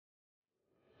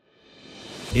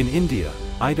In India,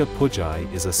 Ayudha Pooja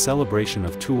is a celebration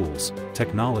of tools,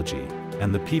 technology,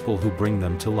 and the people who bring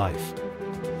them to life.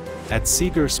 At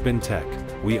Sieger Spintech,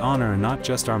 we honor not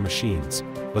just our machines,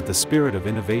 but the spirit of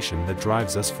innovation that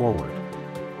drives us forward.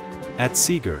 At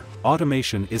Sieger,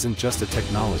 automation isn't just a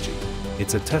technology,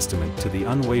 it's a testament to the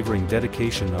unwavering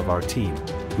dedication of our team,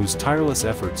 whose tireless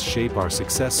efforts shape our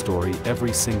success story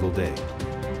every single day.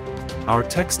 Our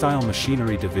textile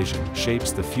machinery division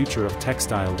shapes the future of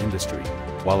textile industry,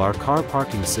 while our car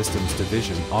parking systems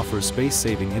division offers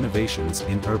space-saving innovations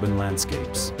in urban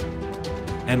landscapes.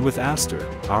 And with ASTOR,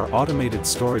 our automated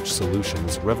storage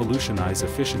solutions revolutionize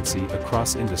efficiency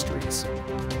across industries.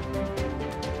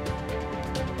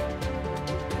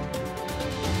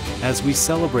 As we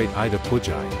celebrate Ayudha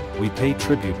Pooja, we pay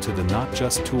tribute to the not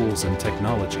just tools and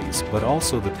technologies but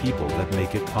also the people that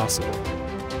make it possible.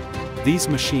 These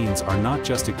machines are not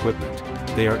just equipment,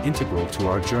 they are integral to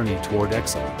our journey toward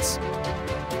excellence.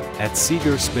 At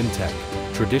Sieger Spintech,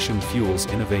 tradition fuels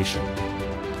innovation.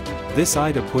 This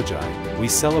Ayudha Pooja, we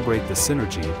celebrate the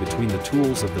synergy between the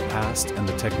tools of the past and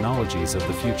the technologies of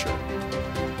the future.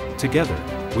 Together,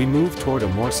 we move toward a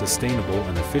more sustainable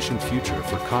and efficient future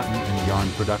for cotton and yarn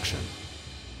production.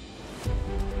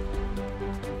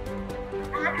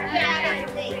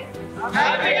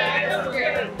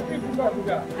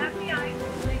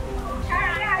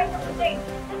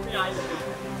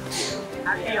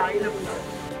 Happy Ayudha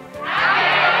Pooja.